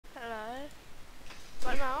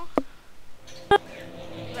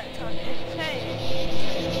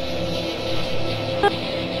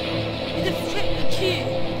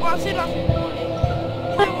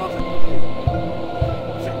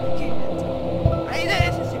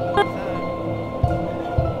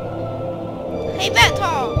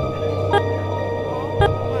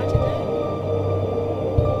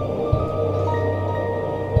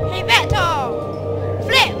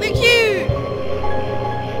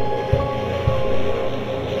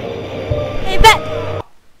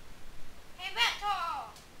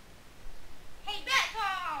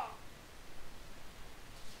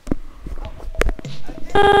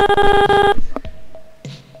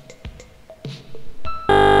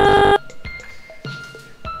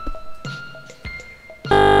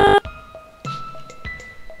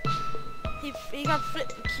You can flip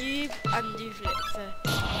the cube and do flips. So.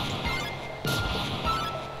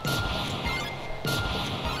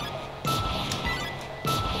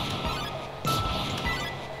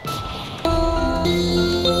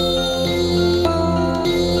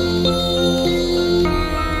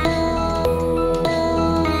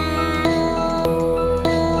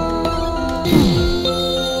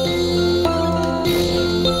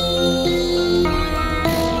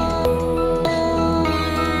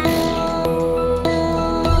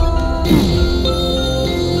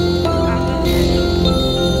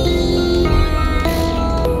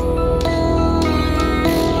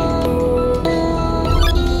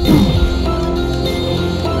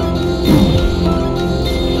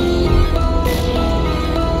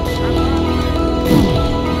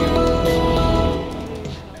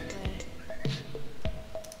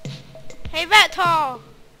 Hey Vector!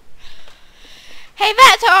 Hey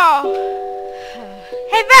Vector!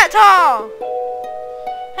 Hey Vector!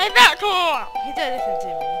 Hey Vector! He don't listen to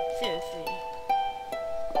me, seriously.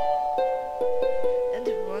 And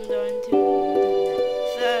just wander into the next.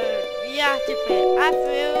 So, we have to play. I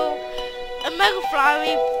feel a Mega Flurry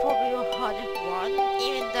is probably the hardest one,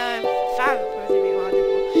 even though Sam is supposed to be the hardest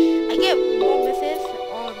one. I get more misses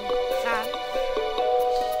on Sam.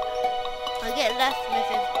 I get less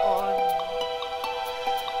misses on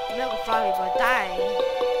Mega Flurry by dying.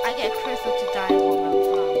 I get closer to dying on Mega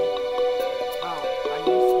Flurry. Oh, I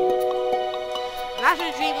used to.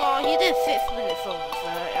 National Dreamer, he did 6 minutes on, so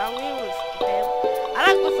I really would skip him. I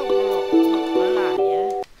like what's on the rock, not gonna lie,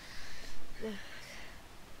 yeah.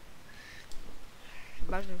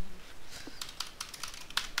 Imagine.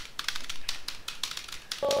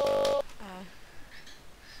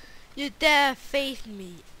 You dare face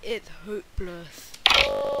me, it's hopeless.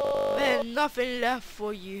 There's nothing left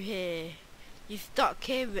for you here. You stuck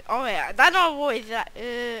here with, oh yeah, that's not what is that,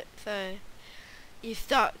 so, you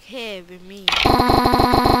stuck here with me.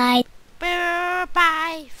 Bye.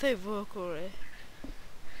 Bye. So vocal.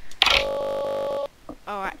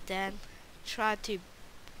 Alright then, try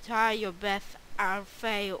your best and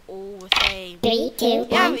fail all the same. 3, 2, 1,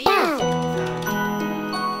 Yeah, but go!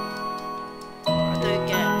 I don't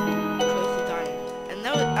get close to dying. And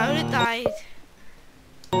no, I only died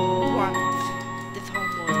once this whole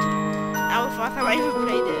mod. That was the first time I ever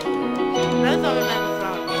played it. That was on the Mega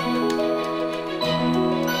Flurry.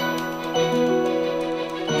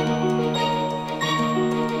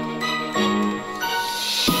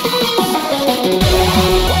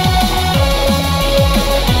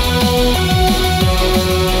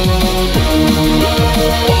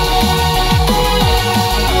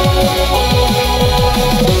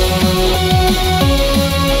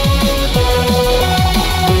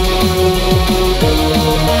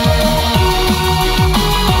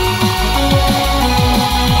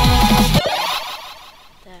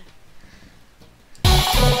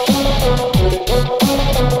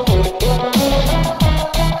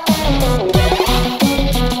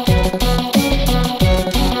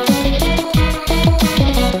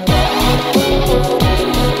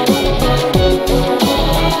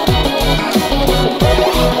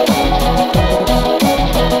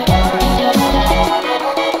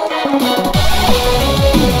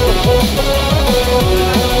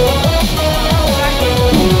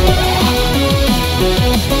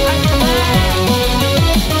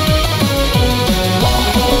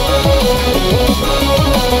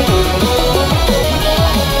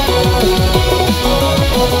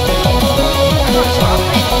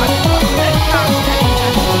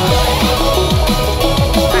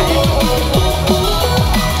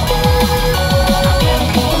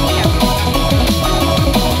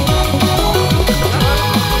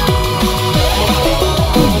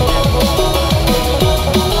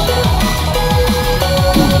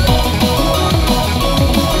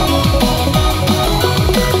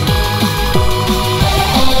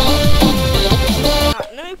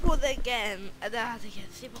 And then I have to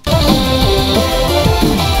get super.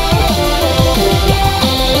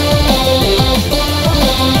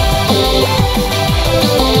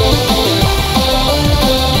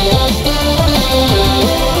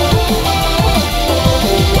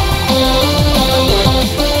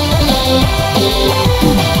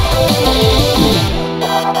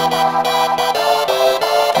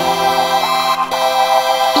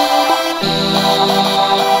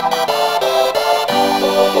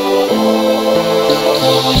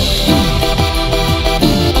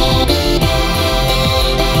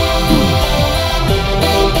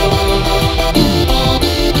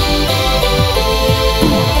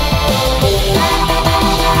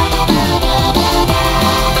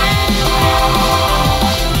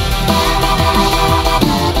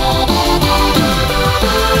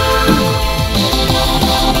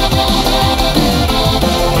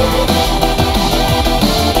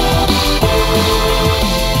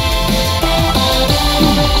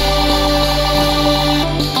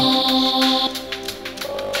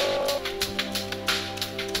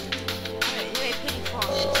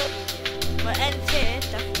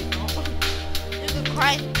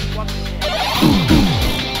 twice in 1 minute.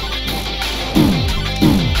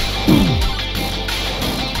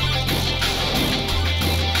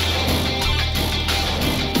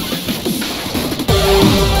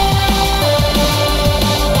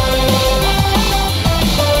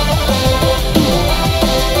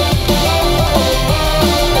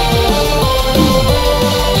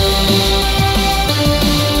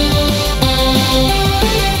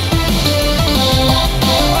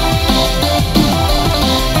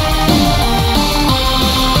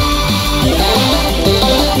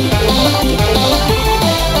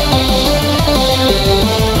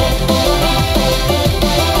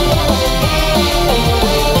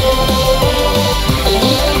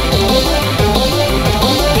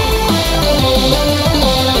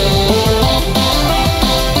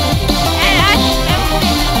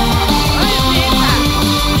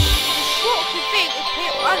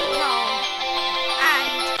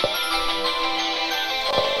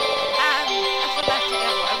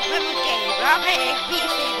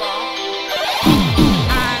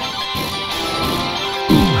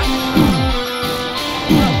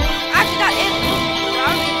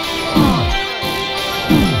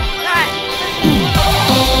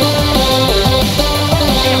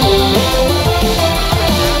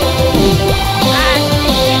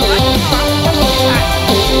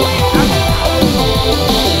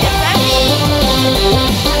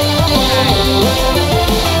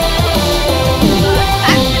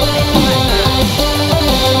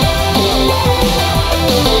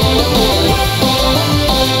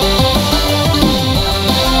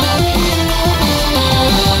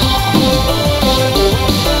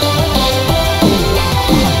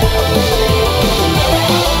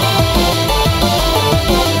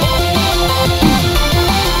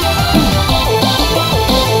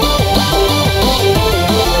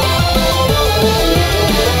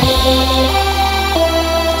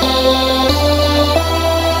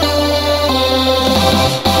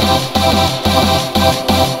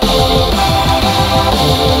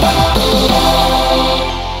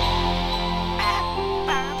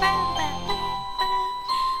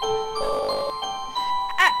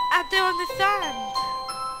 I don't understand.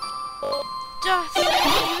 Just let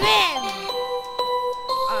me win.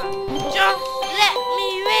 Just let me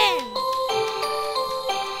win.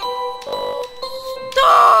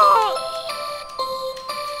 Stop.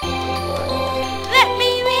 Let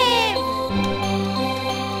me win.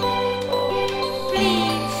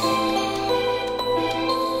 Please.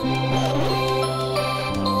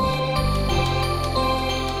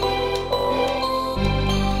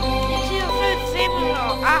 It's your so similar.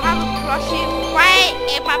 I have a plushie right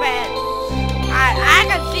in my bed. I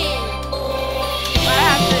can see it. But I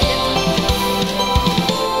have to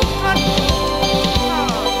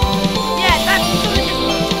yeah, that's totally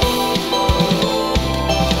different.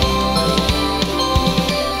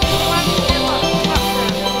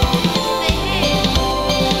 Stay here.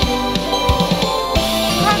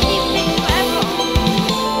 You can't keep things forever.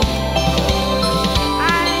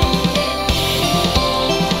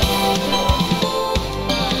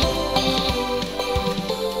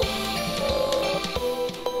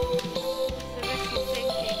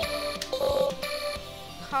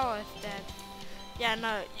 Carl is dead. Yeah,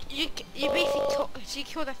 no, you basically she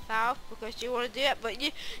killed herself because she wanted to do it, but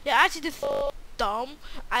you're actually just dumb.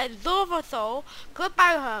 I love her soul. Go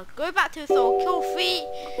back her. Go back to the soul. Kill 3.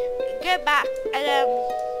 Go back and then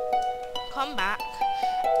come back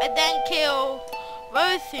and then kill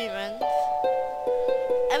those humans.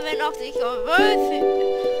 And then after you kill those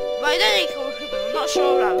humans, well, you don't need to kill humans. I'm not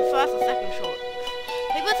sure about the first or second shot.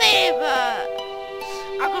 People say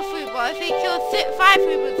I go through, but if you kill 5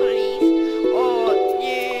 humans on these, or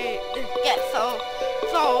you get soul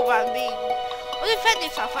and being, or defend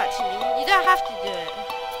yourself actually, you don't have to do it.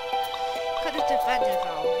 You can just defend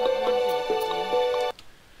yourself, that's one thing you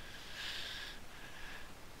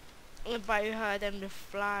can do. But you heard them to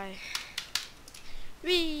fly.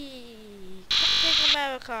 Whee! Captain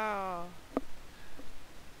America!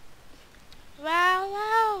 Wow,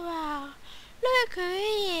 wow, wow! Look who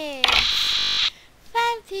he is!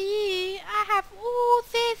 Thanks to you, I have all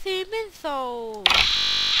this human souls,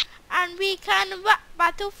 and we can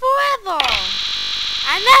battle forever,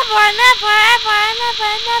 and never, and never, ever, and never,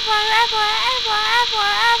 and never, ever, ever, ever,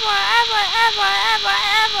 ever, ever, ever,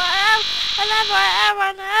 ever, ever, and never, ever,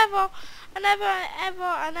 and ever, and never,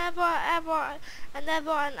 ever, and ever, ever, and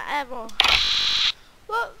never, and ever.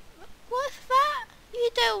 What's that? You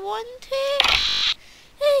don't want to?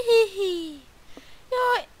 Hee.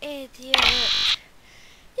 You're idiot.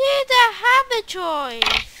 You don't have a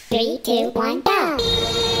choice. 3, 2, 1, go.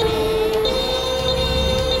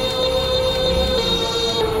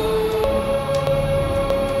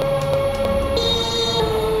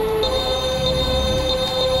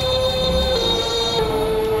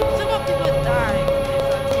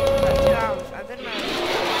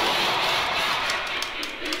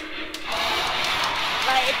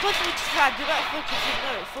 possible to try. Do not focus.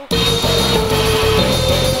 No, focus.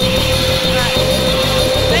 Right.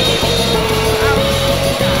 Maybe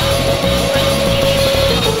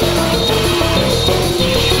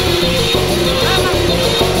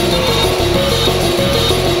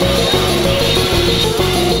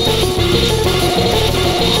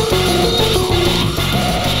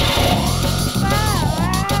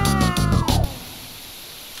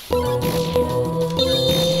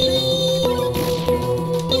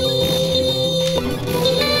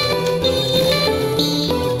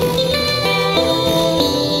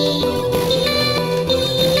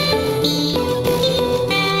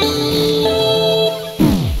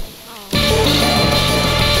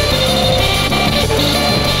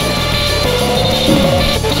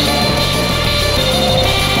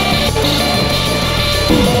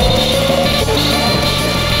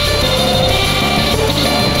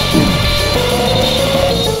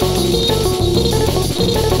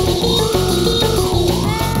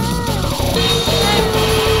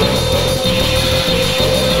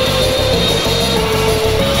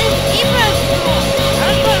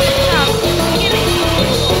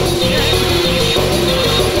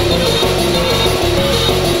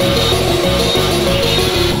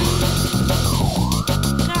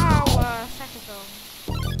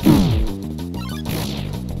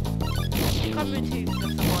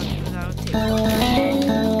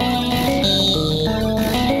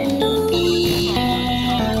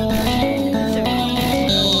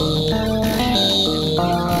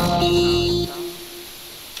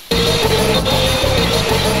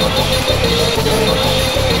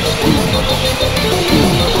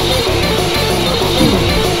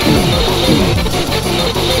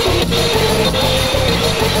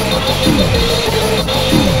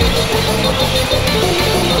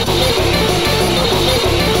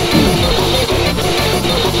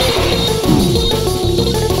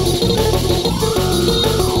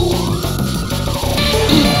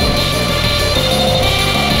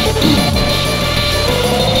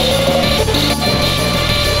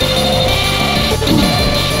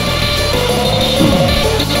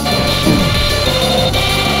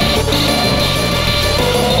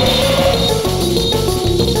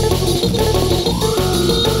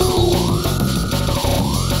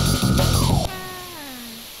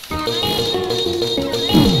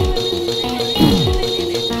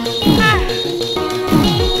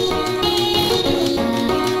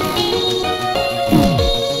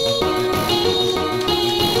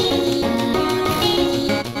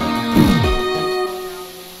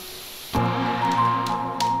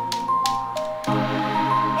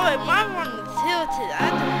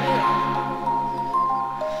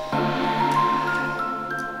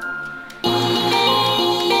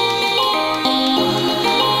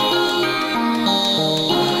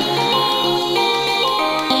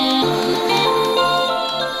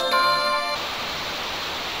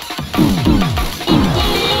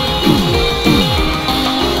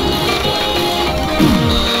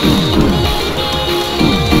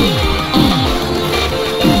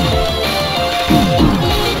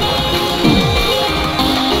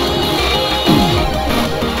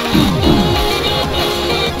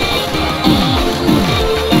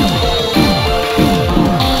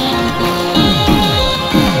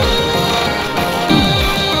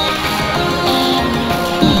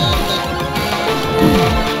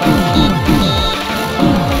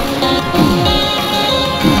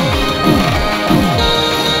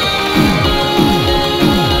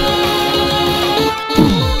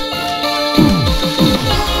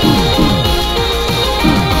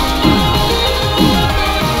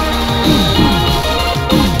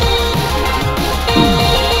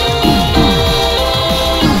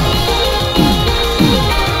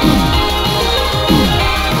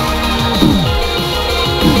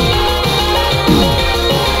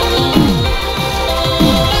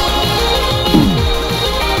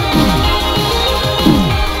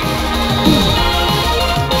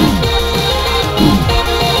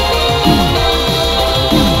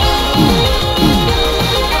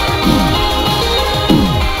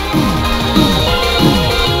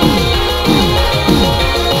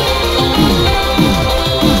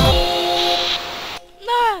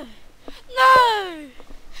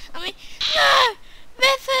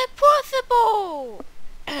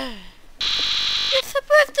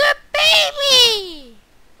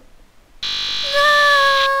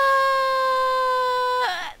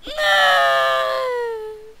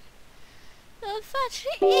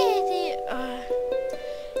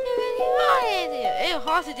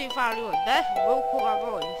Oxygen finally went. That's real cool.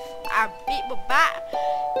 I beat my back.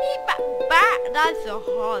 Beat my back. That's the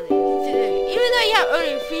hardest to do. Even though you have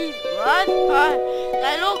only 3 runs per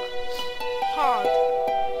Like, look hard.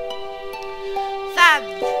 Sand,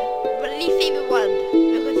 but at least even one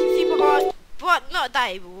because it's super hard, but not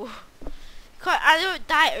dieable. I don't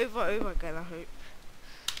die over and over again. I hope.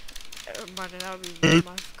 Man, that would be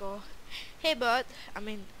my score. Hey bud,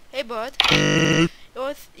 hey bud.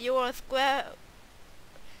 You wanna square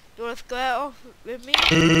off with me?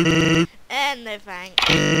 And no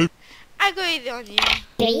thanks. I go easy on you.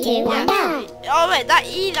 3, 2, 1, go! Oh wait, that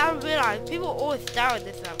E, I realised people always die on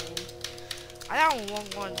this level. I don't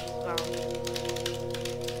want one as well.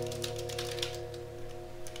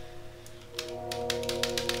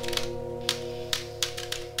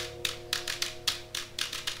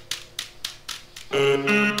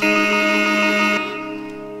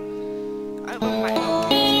 I want my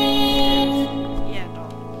own. Yeah, no.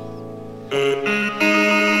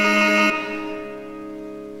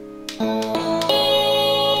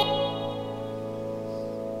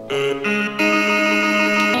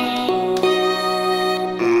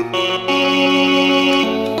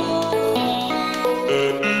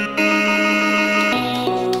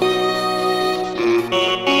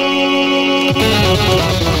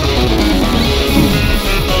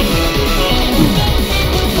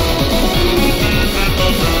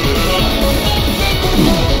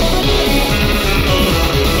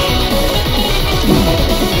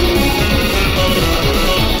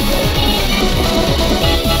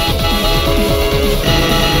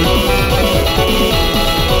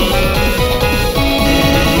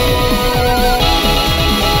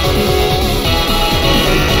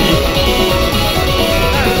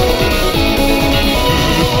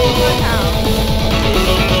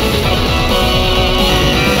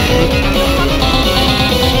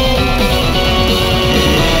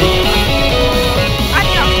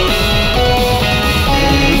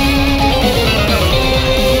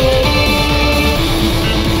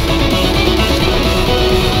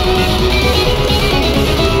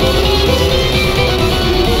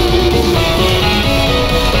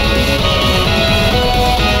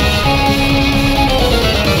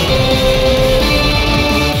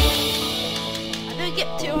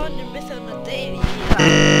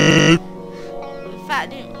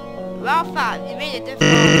 You made it this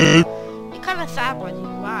far. You're kind of sad, buddy.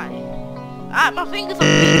 Why? My fingers are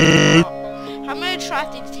bleeding. How many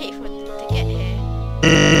tries did it take to get here?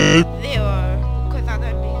 0. Because I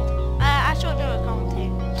don't bleed. I sure know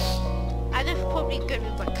accounting. I just probably good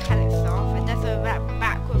with mechanic stuff. And that's a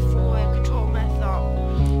backward, forward, control mess up.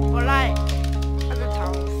 But like, other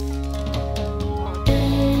times. The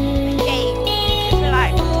game. If you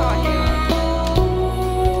like, Guitar Hero.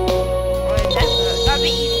 Or that'd be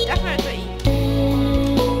easy. Definitely easy.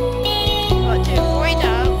 But to avoid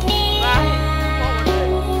that,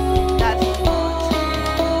 that's hard.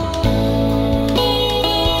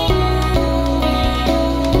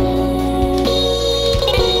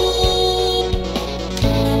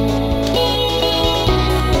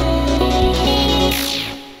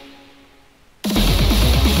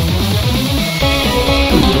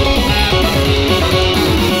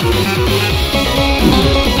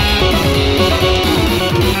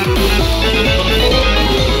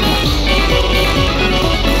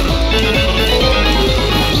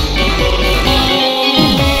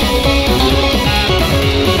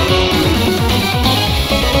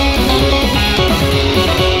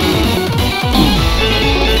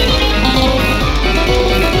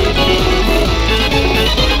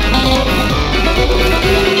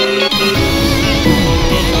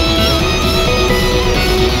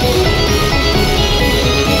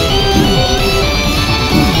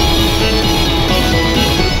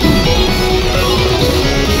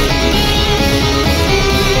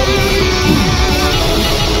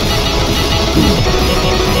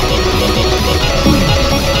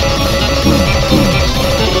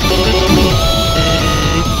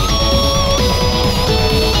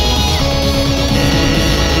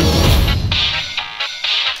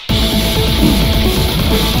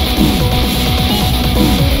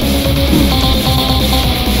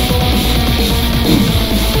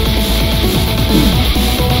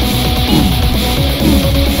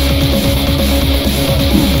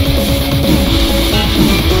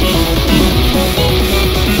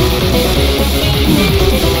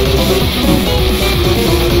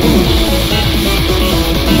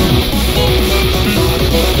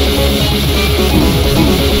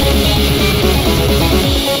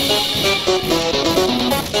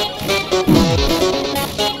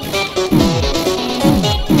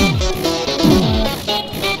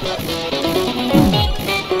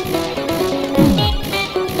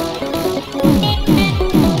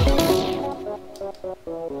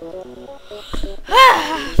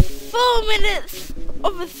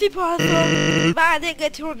 of a super awesome, but I didn't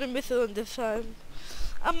get 200 misses on this time.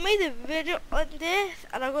 I made a video on this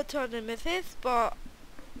and I got 200 misses, but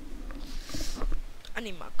I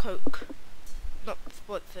need my Coke. Not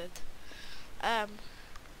sponsored.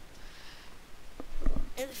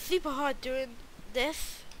 It's super hard doing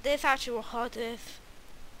this. This actually the hardest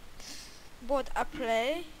board I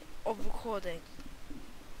play of recording.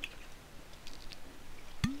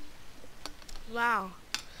 Wow.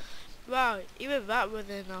 Wow, even that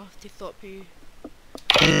wasn't enough to stop you.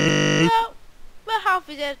 Well, half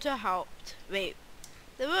is there to help. Wait,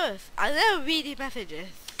 the worst. I never read these messages.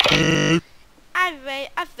 Anyway,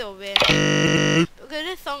 I still win. Because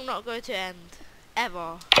this song not going to end.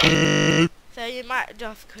 Ever. So you might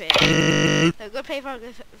just quit. So go play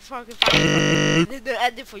fucking find there's no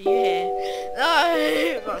ending for you here.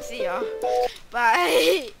 No, well, see ya.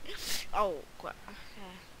 Bye. Oh, crap.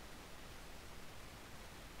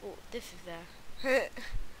 Oh, this is there.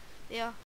 Yeah.